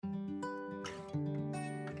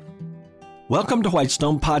Welcome to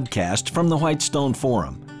Whitestone Podcast from the Whitestone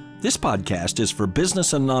Forum. This podcast is for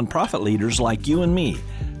business and nonprofit leaders like you and me,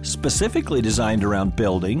 specifically designed around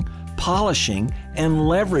building, polishing, and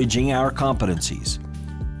leveraging our competencies.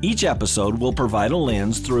 Each episode will provide a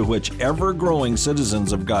lens through which ever-growing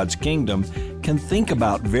citizens of God's kingdom can think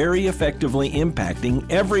about very effectively impacting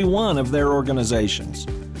every one of their organizations.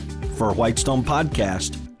 For Whitestone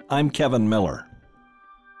Podcast, I'm Kevin Miller.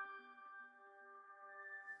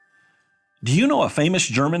 Do you know a famous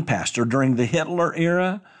German pastor during the Hitler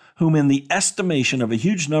era, whom in the estimation of a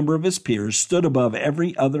huge number of his peers stood above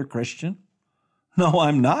every other Christian? No,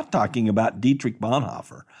 I'm not talking about Dietrich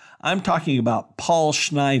Bonhoeffer. I'm talking about Paul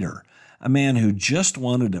Schneider, a man who just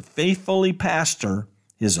wanted to faithfully pastor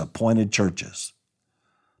his appointed churches.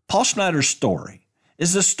 Paul Schneider's story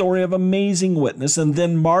is a story of amazing witness and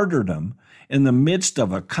then martyrdom in the midst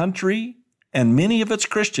of a country and many of its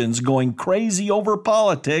Christians going crazy over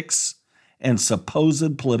politics and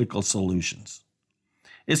supposed political solutions.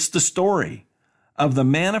 It's the story of the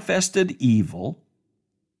manifested evil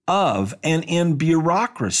of and in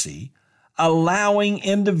bureaucracy allowing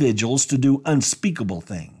individuals to do unspeakable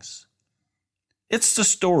things. It's the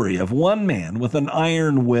story of one man with an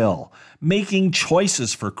iron will, making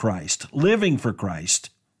choices for Christ, living for Christ,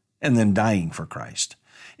 and then dying for Christ.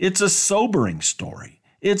 It's a sobering story.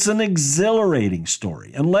 It's an exhilarating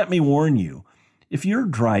story. And let me warn you, if you're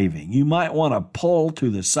driving, you might want to pull to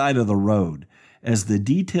the side of the road as the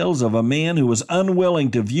details of a man who was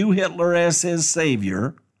unwilling to view Hitler as his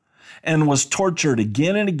savior and was tortured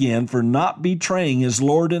again and again for not betraying his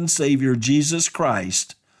Lord and Savior Jesus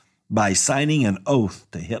Christ by signing an oath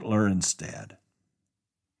to Hitler instead.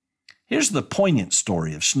 Here's the poignant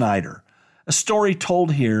story of Schneider, a story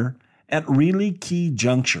told here at really key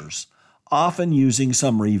junctures, often using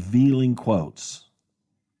some revealing quotes.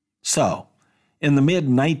 So, in the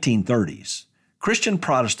mid-1930s, Christian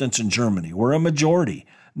Protestants in Germany were a majority,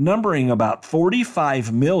 numbering about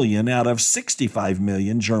 45 million out of 65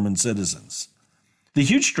 million German citizens. The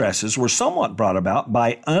huge stresses were somewhat brought about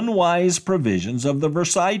by unwise provisions of the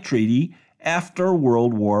Versailles Treaty after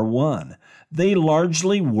World War I. They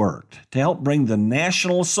largely worked to help bring the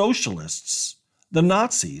National Socialists, the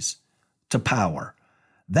Nazis, to power.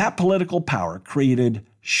 That political power created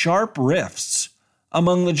sharp rifts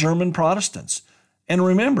among the German Protestants. And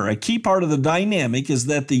remember, a key part of the dynamic is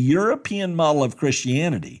that the European model of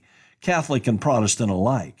Christianity, Catholic and Protestant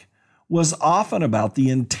alike, was often about the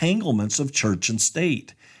entanglements of church and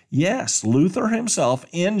state. Yes, Luther himself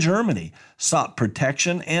in Germany sought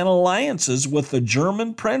protection and alliances with the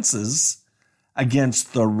German princes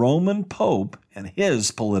against the Roman Pope and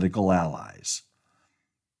his political allies.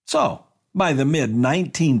 So, by the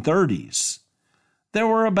mid-1930s, there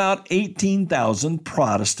were about 18,000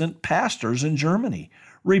 Protestant pastors in Germany.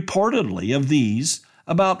 Reportedly, of these,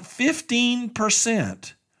 about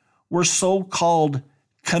 15% were so-called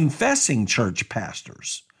confessing church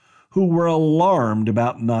pastors who were alarmed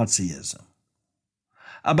about Nazism.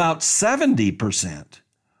 About 70%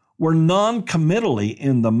 were non-committally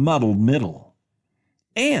in the muddled middle.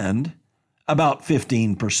 And about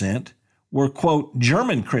 15% were, quote,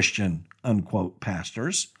 German Christian, unquote,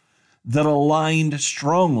 pastors that aligned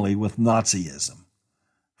strongly with Nazism.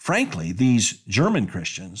 Frankly, these German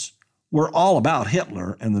Christians were all about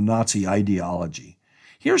Hitler and the Nazi ideology.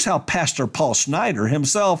 Here's how Pastor Paul Schneider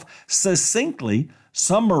himself succinctly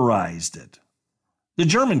summarized it. The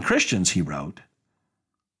German Christians, he wrote,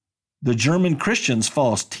 the German Christians'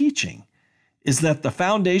 false teaching is that the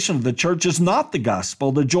foundation of the church is not the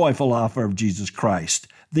gospel, the joyful offer of Jesus Christ,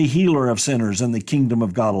 the healer of sinners and the kingdom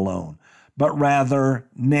of God alone, but rather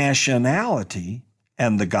nationality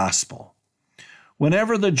and the gospel.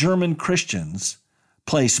 Whenever the German Christians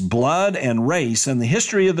place blood and race and the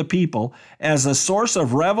history of the people as a source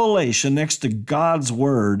of revelation next to God's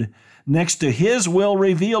word, next to his will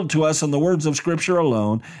revealed to us in the words of Scripture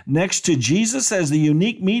alone, next to Jesus as the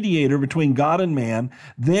unique mediator between God and man,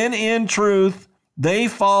 then in truth they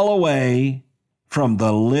fall away from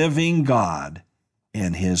the living God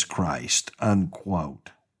in his Christ,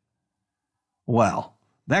 unquote. Well,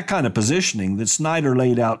 that kind of positioning that Schneider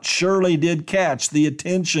laid out surely did catch the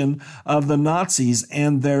attention of the Nazis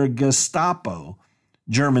and their Gestapo,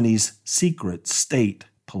 Germany's secret state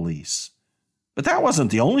police. But that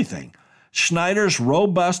wasn't the only thing. Schneider's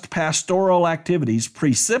robust pastoral activities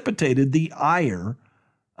precipitated the ire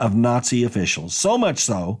of Nazi officials, so much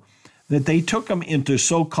so that they took him into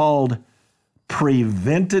so-called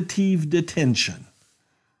preventative detention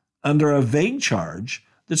under a vague charge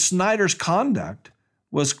that Schneider's conduct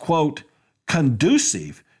was, quote,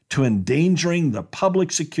 conducive to endangering the public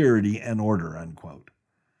security and order, unquote.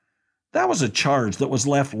 That was a charge that was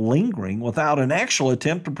left lingering without an actual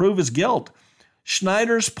attempt to prove his guilt.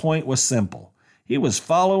 Schneider's point was simple. He was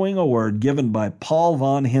following a word given by Paul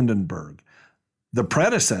von Hindenburg, the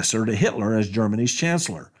predecessor to Hitler as Germany's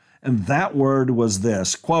chancellor. And that word was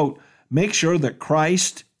this, quote, make sure that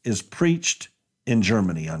Christ is preached in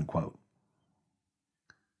Germany, unquote.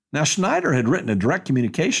 Now, Schneider had written a direct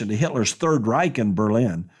communication to Hitler's Third Reich in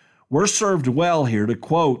Berlin. We're served well here to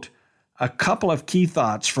quote a couple of key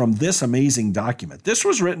thoughts from this amazing document. This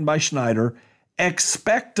was written by Schneider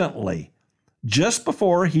expectantly just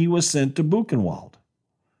before he was sent to Buchenwald.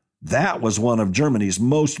 That was one of Germany's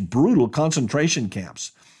most brutal concentration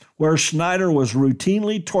camps, where Schneider was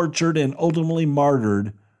routinely tortured and ultimately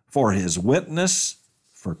martyred for his witness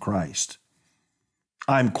for Christ.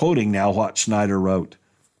 I'm quoting now what Schneider wrote.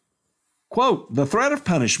 Quote, the threat of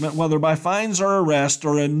punishment, whether by fines or arrest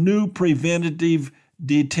or a new preventative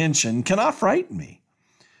detention, cannot frighten me.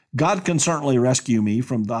 God can certainly rescue me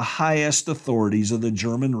from the highest authorities of the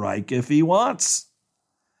German Reich if he wants,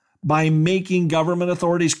 by making government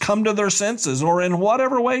authorities come to their senses or in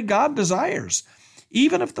whatever way God desires.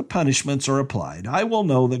 Even if the punishments are applied, I will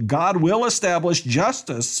know that God will establish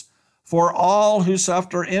justice for all who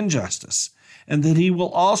suffer injustice, and that he will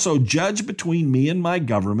also judge between me and my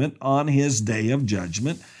government on his day of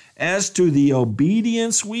judgment as to the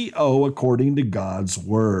obedience we owe according to God's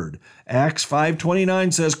word. Acts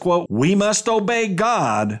 5:29 says, quote, we must obey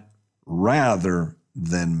God rather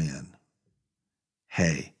than men.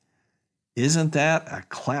 Hey, isn't that a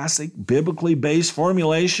classic biblically based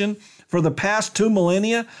formulation for the past 2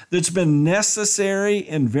 millennia that's been necessary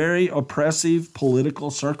in very oppressive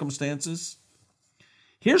political circumstances?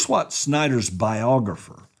 Here's what Schneider's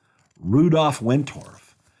biographer, Rudolf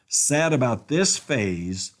Wentorf, said about this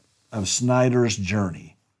phase of Schneider's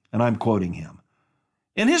journey, and I'm quoting him.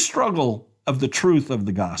 In his struggle of the truth of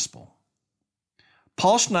the gospel,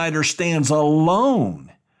 Paul Schneider stands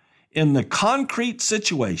alone in the concrete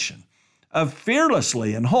situation of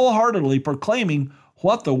fearlessly and wholeheartedly proclaiming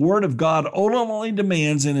what the Word of God ultimately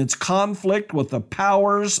demands in its conflict with the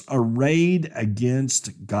powers arrayed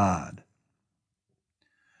against God.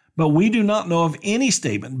 But we do not know of any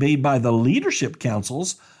statement made by the leadership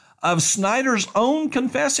councils of Schneider's own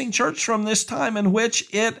confessing church from this time in which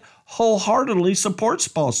it wholeheartedly supports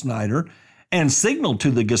Paul Schneider and signaled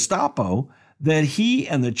to the Gestapo that he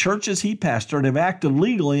and the churches he pastored have acted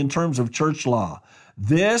legally in terms of church law.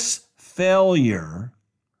 This failure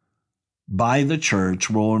by the church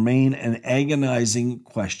will remain an agonizing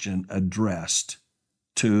question addressed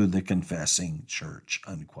to the confessing church,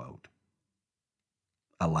 unquote.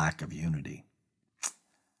 A lack of unity.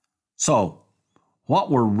 So,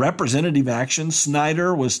 what were representative actions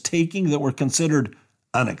Schneider was taking that were considered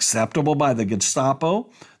unacceptable by the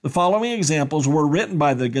Gestapo? The following examples were written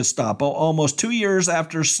by the Gestapo almost 2 years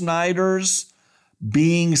after Schneider's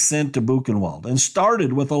being sent to Buchenwald, and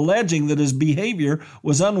started with alleging that his behavior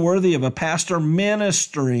was unworthy of a pastor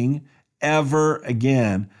ministering ever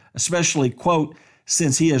again, especially, quote,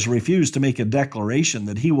 since he has refused to make a declaration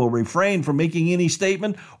that he will refrain from making any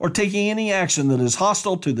statement or taking any action that is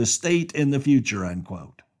hostile to the state in the future,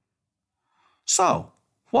 unquote. So,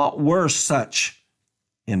 what were such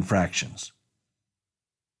infractions?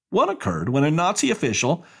 One occurred when a Nazi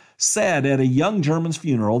official said at a young German's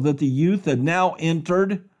funeral that the youth had now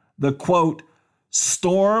entered the, quote,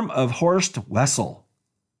 storm of Horst Wessel,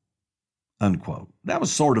 unquote. That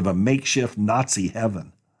was sort of a makeshift Nazi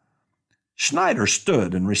heaven. Schneider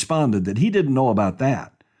stood and responded that he didn't know about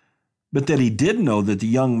that, but that he did know that the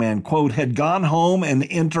young man, quote, had gone home and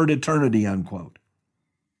entered eternity, unquote.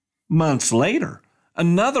 Months later,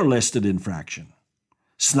 another listed infraction.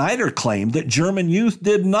 Schneider claimed that German youth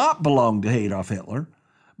did not belong to Adolf Hitler,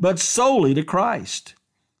 but solely to Christ.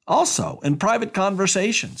 Also, in private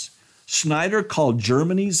conversations, Schneider called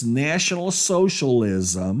Germany's National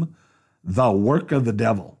Socialism the work of the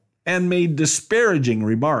devil, and made disparaging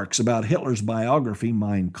remarks about Hitler's biography,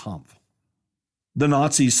 Mein Kampf. The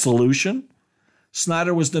Nazis' solution?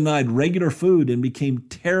 Schneider was denied regular food and became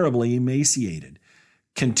terribly emaciated,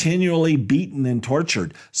 continually beaten and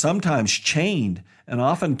tortured, sometimes chained, and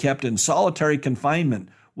often kept in solitary confinement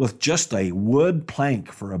with just a wood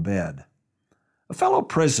plank for a bed. A fellow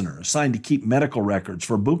prisoner assigned to keep medical records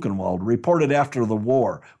for Buchenwald reported after the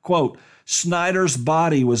war, quote, Schneider's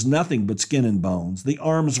body was nothing but skin and bones. The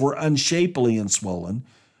arms were unshapely and swollen.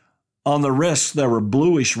 On the wrists, there were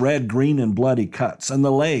bluish red, green, and bloody cuts. And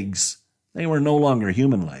the legs, they were no longer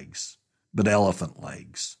human legs, but elephant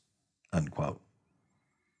legs, unquote.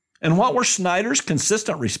 And what were Schneider's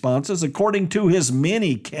consistent responses according to his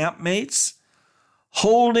many campmates?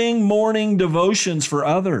 Holding morning devotions for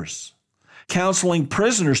others, counseling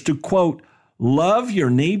prisoners to, quote, love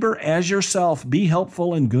your neighbor as yourself, be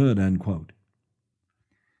helpful and good, unquote.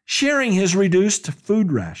 Sharing his reduced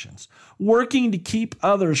food rations, working to keep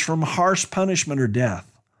others from harsh punishment or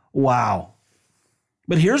death. Wow.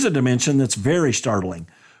 But here's a dimension that's very startling.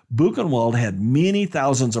 Buchenwald had many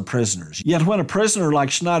thousands of prisoners, yet when a prisoner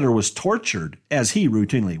like Schneider was tortured, as he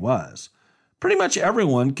routinely was, pretty much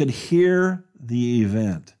everyone could hear the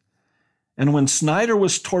event. And when Schneider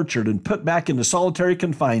was tortured and put back into solitary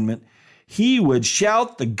confinement, he would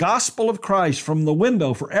shout the gospel of Christ from the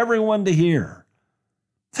window for everyone to hear.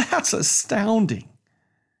 That's astounding.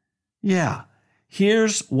 Yeah,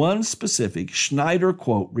 here's one specific Schneider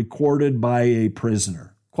quote recorded by a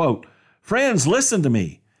prisoner. Quote, friends, listen to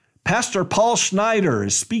me. Pastor Paul Schneider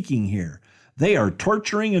is speaking here. They are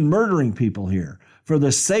torturing and murdering people here. For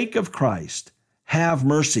the sake of Christ, have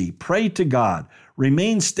mercy. Pray to God.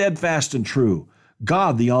 Remain steadfast and true.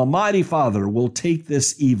 God, the Almighty Father, will take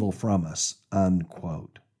this evil from us.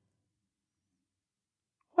 Unquote.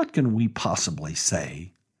 What can we possibly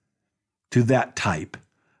say to that type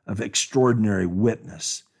of extraordinary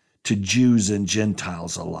witness to Jews and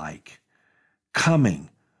Gentiles alike, coming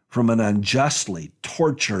from an unjustly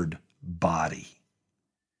tortured body,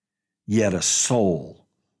 yet a soul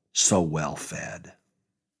so well fed?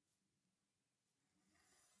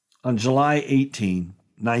 On July 18,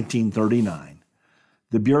 1939,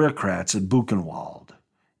 the bureaucrats at Buchenwald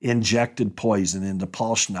injected poison into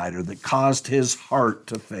Paul Schneider that caused his heart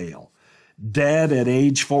to fail. Dead at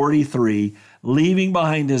age 43, leaving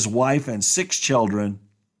behind his wife and 6 children,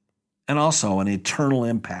 and also an eternal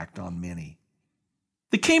impact on many.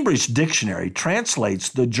 The Cambridge Dictionary translates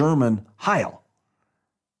the German Heil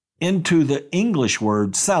into the English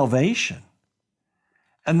word salvation.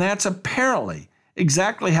 And that's apparently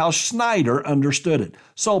exactly how Schneider understood it.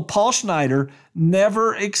 So Paul Schneider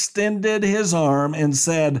never extended his arm and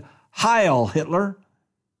said, Heil, Hitler.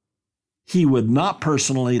 He would not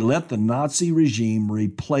personally let the Nazi regime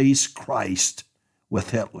replace Christ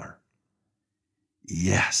with Hitler.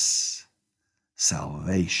 Yes,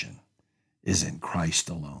 salvation is in Christ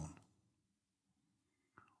alone.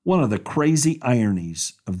 One of the crazy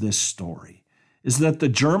ironies of this story is that the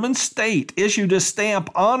German state issued a stamp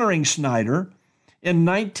honoring Schneider in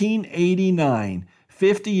 1989,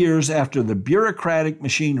 50 years after the bureaucratic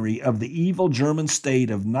machinery of the evil German state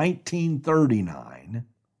of 1939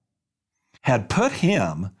 had put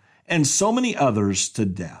him and so many others to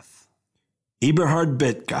death. Eberhard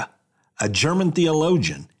Bittke, a German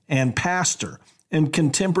theologian and pastor and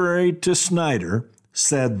contemporary to Schneider,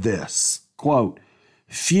 said this, quote,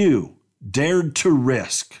 few dared to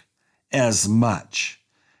risk as much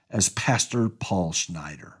as Pastor Paul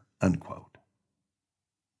Schneider, unquote.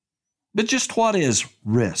 But just what is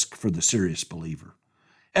risk for the serious believer?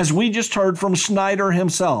 As we just heard from Schneider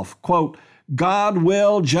himself, quote, God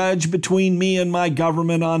will judge between me and my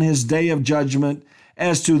government on his day of judgment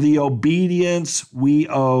as to the obedience we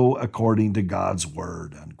owe according to God's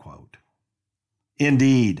word, unquote.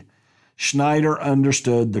 Indeed, Schneider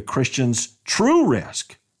understood the Christian's true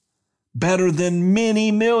risk better than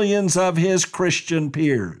many millions of his Christian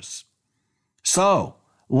peers. So,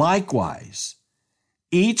 likewise,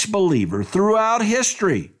 each believer throughout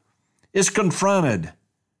history is confronted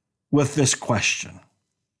with this question.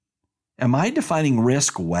 Am I defining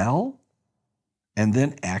risk well and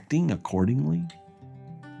then acting accordingly?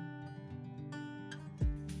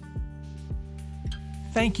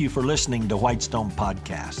 Thank you for listening to Whitestone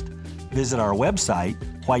Podcast. Visit our website,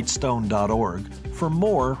 whitestone.org, for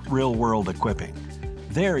more real-world equipping.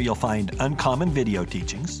 There you'll find uncommon video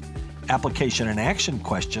teachings, application and action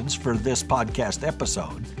questions for this podcast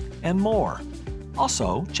episode, and more.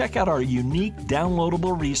 Also, check out our unique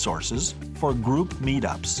downloadable resources for group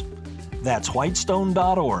meetups. That's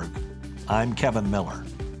whitestone.org. I'm Kevin Miller.